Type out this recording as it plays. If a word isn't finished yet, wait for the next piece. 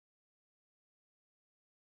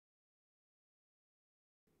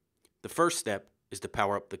The first step is to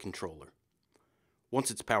power up the controller. Once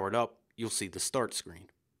it's powered up, you'll see the Start screen.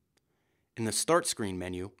 In the Start screen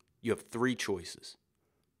menu, you have three choices: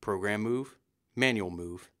 Program Move, Manual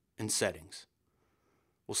Move, and Settings.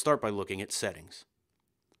 We'll start by looking at Settings.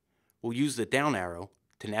 We'll use the down arrow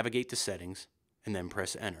to navigate to Settings and then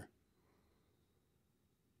press Enter.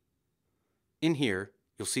 In here,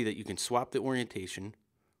 you'll see that you can swap the orientation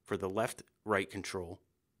for the left-right control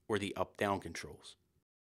or the up-down controls.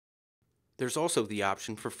 There's also the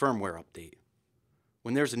option for firmware update.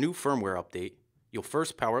 When there's a new firmware update, you'll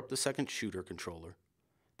first power up the second shooter controller,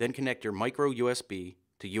 then connect your micro USB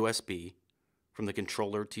to USB from the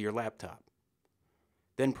controller to your laptop.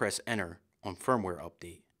 Then press Enter on Firmware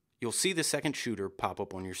Update. You'll see the second shooter pop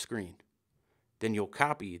up on your screen. Then you'll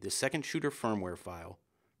copy the second shooter firmware file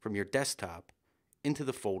from your desktop into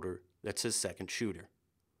the folder that says Second Shooter.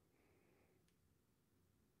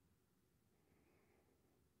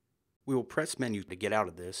 We will press Menu to get out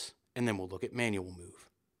of this, and then we'll look at Manual Move.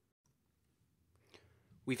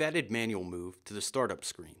 We've added Manual Move to the startup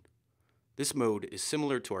screen. This mode is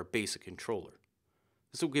similar to our basic controller.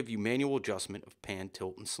 This will give you manual adjustment of pan,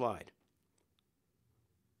 tilt, and slide.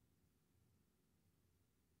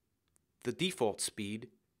 The default speed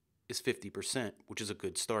is 50%, which is a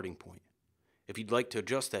good starting point. If you'd like to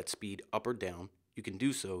adjust that speed up or down, you can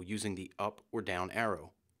do so using the up or down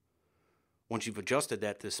arrow. Once you've adjusted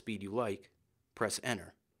that to the speed you like, press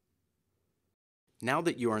Enter. Now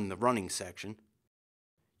that you are in the running section,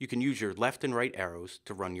 you can use your left and right arrows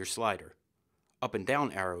to run your slider, up and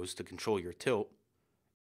down arrows to control your tilt,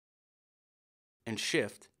 and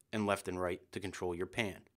shift and left and right to control your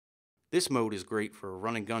pan. This mode is great for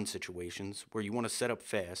run and gun situations where you want to set up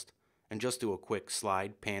fast and just do a quick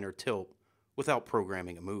slide, pan, or tilt without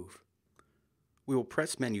programming a move. We will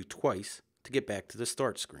press Menu twice to get back to the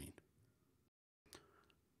Start screen.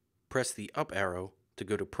 Press the up arrow to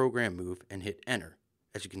go to Program Move and hit Enter.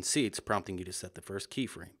 As you can see, it's prompting you to set the first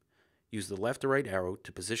keyframe. Use the left or right arrow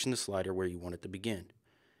to position the slider where you want it to begin.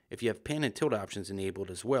 If you have pan and tilt options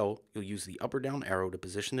enabled as well, you'll use the up or down arrow to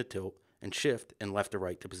position the tilt and shift and left or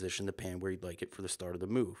right to position the pan where you'd like it for the start of the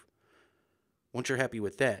move. Once you're happy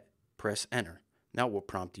with that, press Enter. Now it will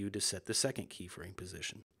prompt you to set the second keyframe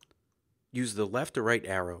position. Use the left or right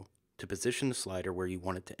arrow to position the slider where you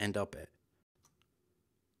want it to end up at.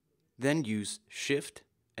 Then use Shift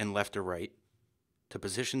and left or right to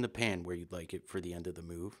position the pan where you'd like it for the end of the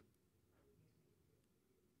move.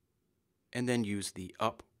 And then use the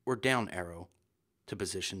up or down arrow to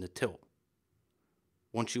position the tilt.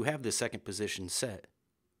 Once you have the second position set,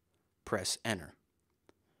 press Enter.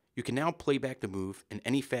 You can now play back the move in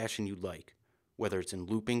any fashion you'd like, whether it's in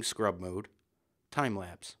looping scrub mode, time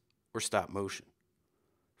lapse, or stop motion.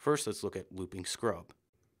 First, let's look at looping scrub.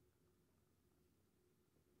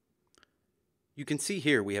 You can see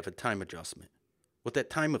here we have a time adjustment. What that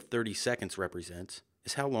time of 30 seconds represents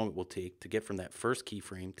is how long it will take to get from that first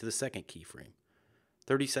keyframe to the second keyframe.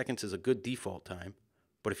 30 seconds is a good default time,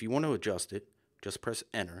 but if you want to adjust it, just press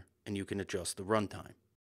Enter and you can adjust the runtime.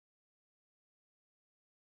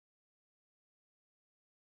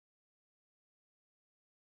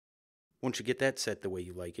 Once you get that set the way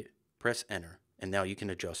you like it, press Enter and now you can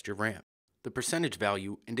adjust your ramp. The percentage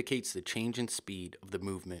value indicates the change in speed of the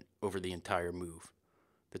movement over the entire move.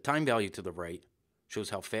 The time value to the right shows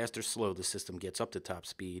how fast or slow the system gets up to top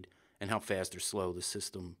speed and how fast or slow the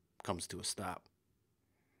system comes to a stop.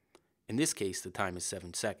 In this case, the time is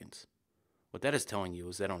 7 seconds. What that is telling you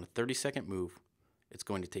is that on a 30-second move, it's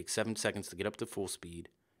going to take 7 seconds to get up to full speed.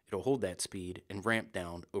 It'll hold that speed and ramp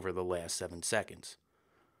down over the last 7 seconds.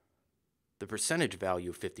 The percentage value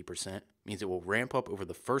of 50% means it will ramp up over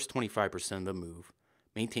the first 25% of the move,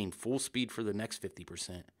 maintain full speed for the next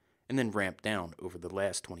 50%, and then ramp down over the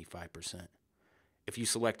last 25%. If you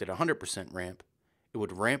selected 100% ramp, it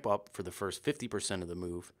would ramp up for the first 50% of the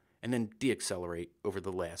move and then deaccelerate over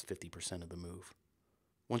the last 50% of the move.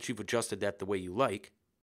 Once you've adjusted that the way you like,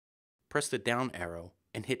 press the down arrow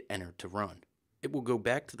and hit Enter to run. It will go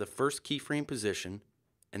back to the first keyframe position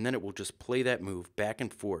and then it will just play that move back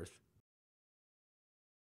and forth.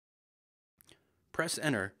 Press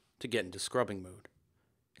Enter to get into scrubbing mode.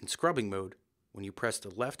 In scrubbing mode, when you press the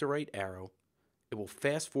left or right arrow, it will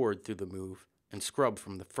fast forward through the move and scrub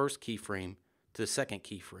from the first keyframe to the second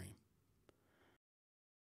keyframe.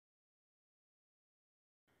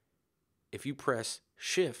 If you press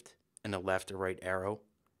Shift and the left or right arrow,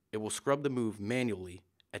 it will scrub the move manually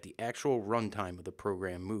at the actual runtime of the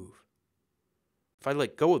program move. If I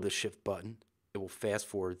let go of the Shift button, it will fast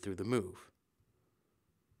forward through the move.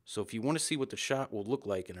 So if you want to see what the shot will look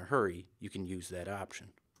like in a hurry, you can use that option.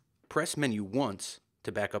 Press Menu once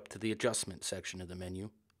to back up to the adjustment section of the menu,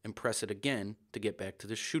 and press it again to get back to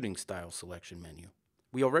the shooting style selection menu.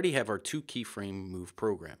 We already have our 2 keyframe move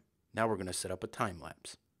program. Now we're going to set up a time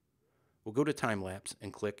lapse. We'll go to time lapse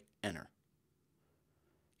and click enter.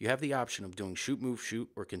 You have the option of doing shoot move shoot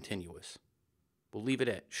or continuous. We'll leave it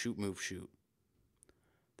at shoot move shoot.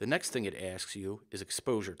 The next thing it asks you is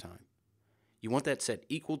exposure time. You want that set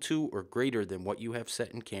equal to or greater than what you have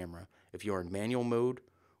set in camera if you are in manual mode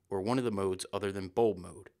or one of the modes other than bulb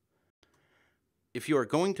mode. If you are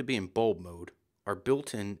going to be in bulb mode, our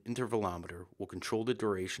built-in intervalometer will control the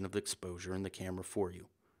duration of the exposure in the camera for you.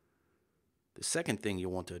 The second thing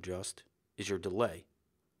you'll want to adjust is your delay.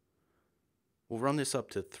 We'll run this up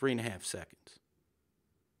to 3.5 seconds.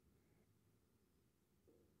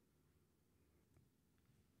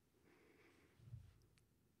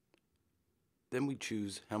 Then we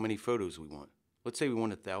choose how many photos we want. Let's say we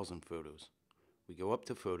want 1,000 photos. We go up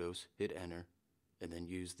to photos, hit enter, and then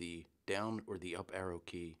use the down or the up arrow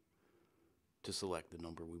key to select the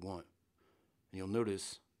number we want. And you'll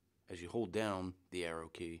notice as you hold down the arrow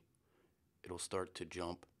key, it'll start to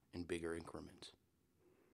jump in bigger increments.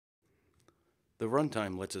 The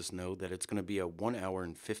runtime lets us know that it's going to be a 1 hour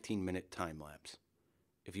and 15-minute time lapse.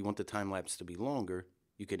 If you want the time lapse to be longer,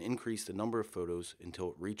 you can increase the number of photos until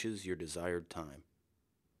it reaches your desired time.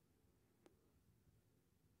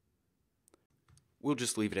 We'll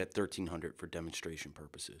just leave it at 1300 for demonstration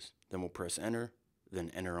purposes. Then we'll press enter,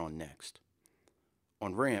 then enter on next.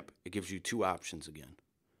 On ramp, it gives you 2 options again.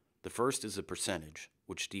 The first is a percentage,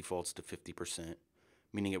 which defaults to 50%,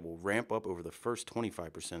 meaning it will ramp up over the first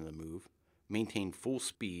 25% of the move, maintain full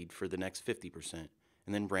speed for the next 50%, and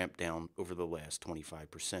then ramp down over the last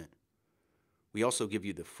 25%. We also give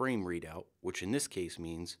you the frame readout, which in this case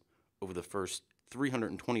means over the first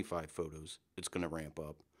 325 photos, it's going to ramp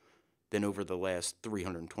up. Then over the last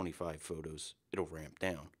 325 photos, it'll ramp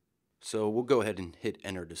down. So we'll go ahead and hit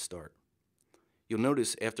enter to start. You'll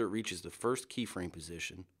notice after it reaches the first keyframe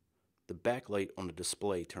position, the backlight on the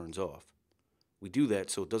display turns off. We do that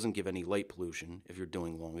so it doesn't give any light pollution if you're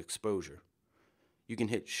doing long exposure. You can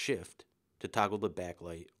hit shift to toggle the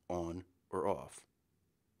backlight on or off.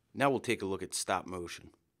 Now we'll take a look at stop motion.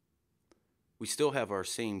 We still have our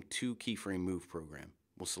same 2 keyframe move program.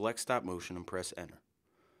 We'll select stop motion and press enter.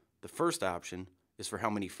 The first option is for how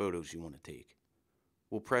many photos you want to take.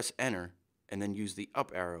 We'll press enter and then use the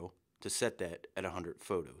up arrow to set that at 100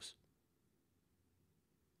 photos.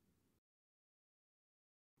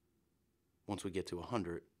 Once we get to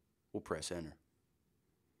 100, we'll press enter.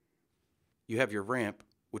 You have your ramp,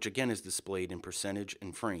 which again is displayed in percentage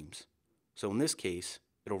and frames. So in this case,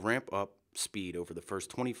 it'll ramp up speed over the first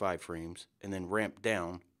 25 frames and then ramp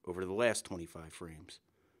down over the last 25 frames.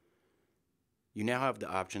 You now have the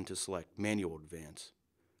option to select manual advance,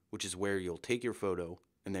 which is where you'll take your photo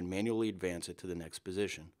and then manually advance it to the next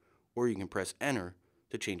position, or you can press enter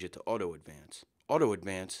to change it to auto advance. Auto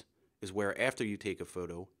advance is where after you take a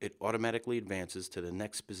photo, it automatically advances to the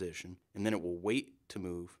next position and then it will wait to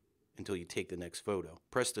move until you take the next photo.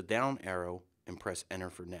 Press the down arrow and press enter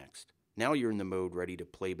for next. Now you're in the mode ready to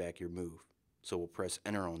play back your move. So we'll press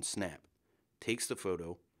enter on snap. Takes the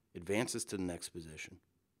photo, advances to the next position.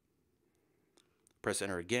 Press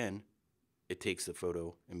enter again, it takes the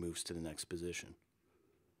photo and moves to the next position.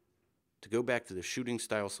 To go back to the shooting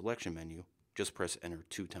style selection menu, just press enter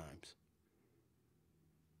 2 times.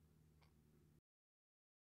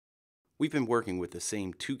 We've been working with the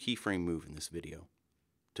same 2 keyframe move in this video.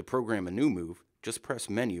 To program a new move, just press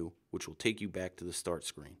menu, which will take you back to the start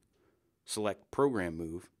screen. Select program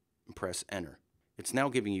move and press enter. It's now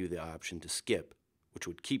giving you the option to skip, which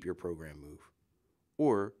would keep your program move.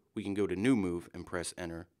 Or we can go to new move and press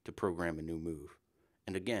enter to program a new move.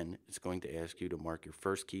 And again, it's going to ask you to mark your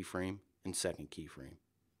first keyframe and second keyframe.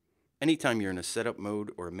 Anytime you're in a setup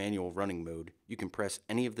mode or a manual running mode, you can press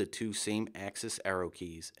any of the 2 same axis arrow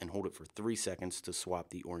keys and hold it for 3 seconds to swap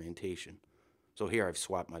the orientation. So here I've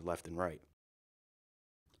swapped my left and right.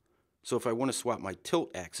 So if I want to swap my tilt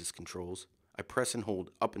axis controls, I press and hold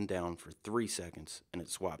up and down for 3 seconds and it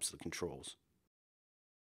swaps the controls.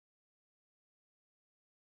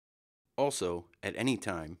 Also, at any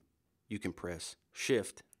time, you can press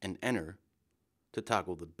shift and enter to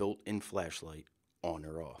toggle the built-in flashlight on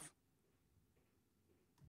or off.